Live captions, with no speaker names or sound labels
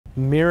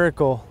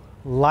Miracle,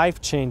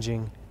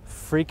 life-changing,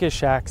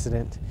 freakish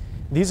accident.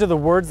 These are the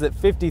words that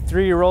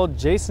 53-year-old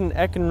Jason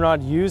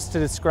Eckenrod used to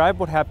describe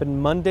what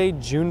happened Monday,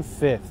 June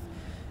 5th.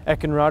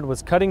 Eckenrod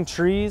was cutting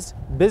trees,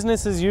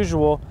 business as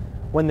usual,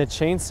 when the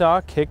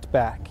chainsaw kicked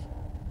back.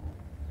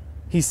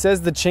 He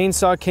says the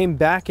chainsaw came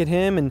back at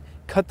him and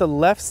cut the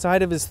left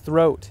side of his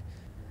throat.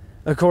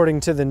 According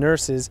to the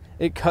nurses,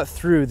 it cut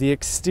through the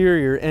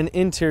exterior and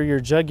interior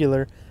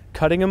jugular,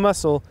 cutting a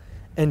muscle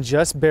and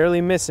just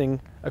barely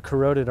missing a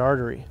carotid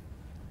artery.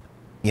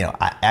 You know,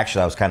 I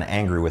was kind of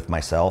angry with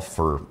myself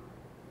for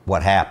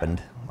what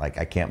happened. Like,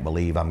 I can't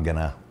believe I'm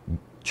gonna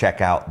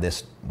check out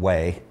this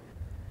way.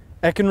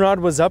 Eckenrod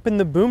was up in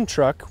the boom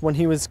truck when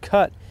he was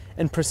cut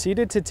and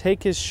proceeded to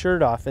take his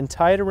shirt off and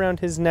tie it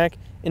around his neck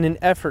in an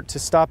effort to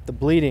stop the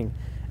bleeding.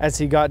 As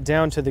he got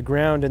down to the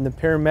ground and the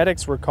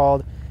paramedics were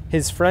called,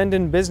 his friend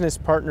and business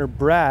partner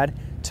Brad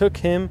took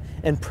him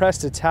and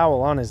pressed a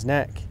towel on his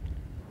neck.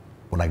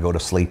 When I go to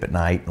sleep at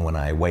night and when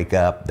I wake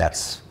up,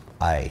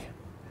 I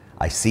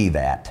see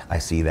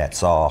that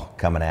saw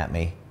coming at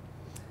me,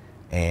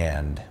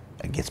 and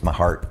it gets my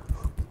heart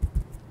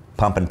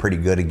pumping pretty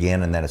good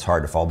again, and then it's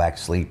hard to fall back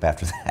to sleep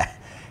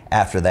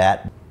after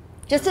that.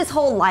 Just his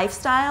whole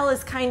lifestyle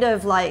is kind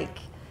of like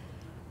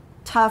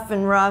tough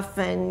and rough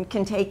and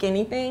can take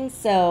anything.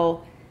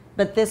 So,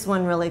 but this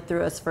one really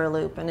threw us for a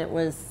loop, and it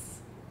was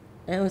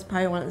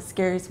probably one of the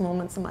scariest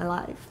moments of my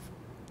life.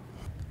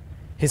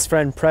 His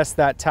friend pressed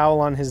that towel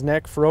on his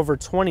neck for over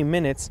 20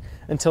 minutes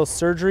until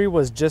surgery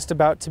was just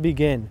about to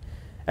begin.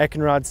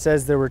 Eckenrod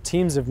says there were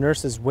teams of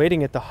nurses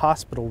waiting at the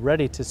hospital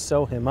ready to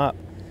sew him up.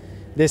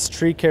 This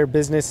tree care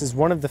business is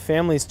one of the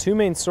family's two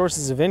main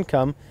sources of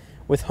income.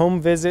 With home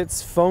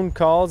visits, phone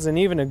calls, and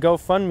even a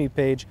GoFundMe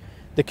page,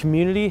 the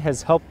community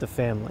has helped the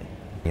family.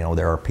 You know,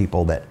 there are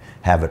people that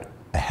have it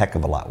a heck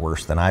of a lot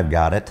worse than I've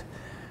got it,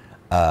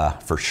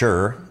 for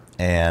sure.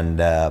 And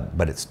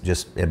but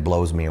it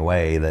blows me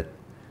away that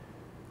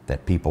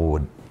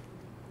people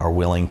are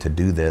willing to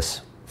do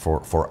this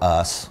for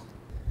us.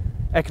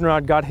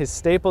 Eckenrod got his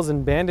staples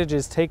and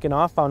bandages taken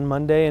off on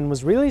Monday and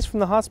was released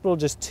from the hospital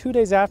just 2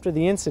 days after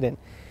the incident.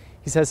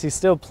 He says he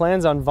still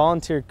plans on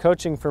volunteer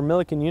coaching for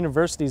Millikan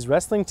University's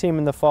wrestling team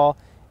in the fall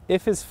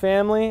if his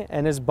family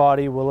and his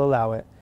body will allow it.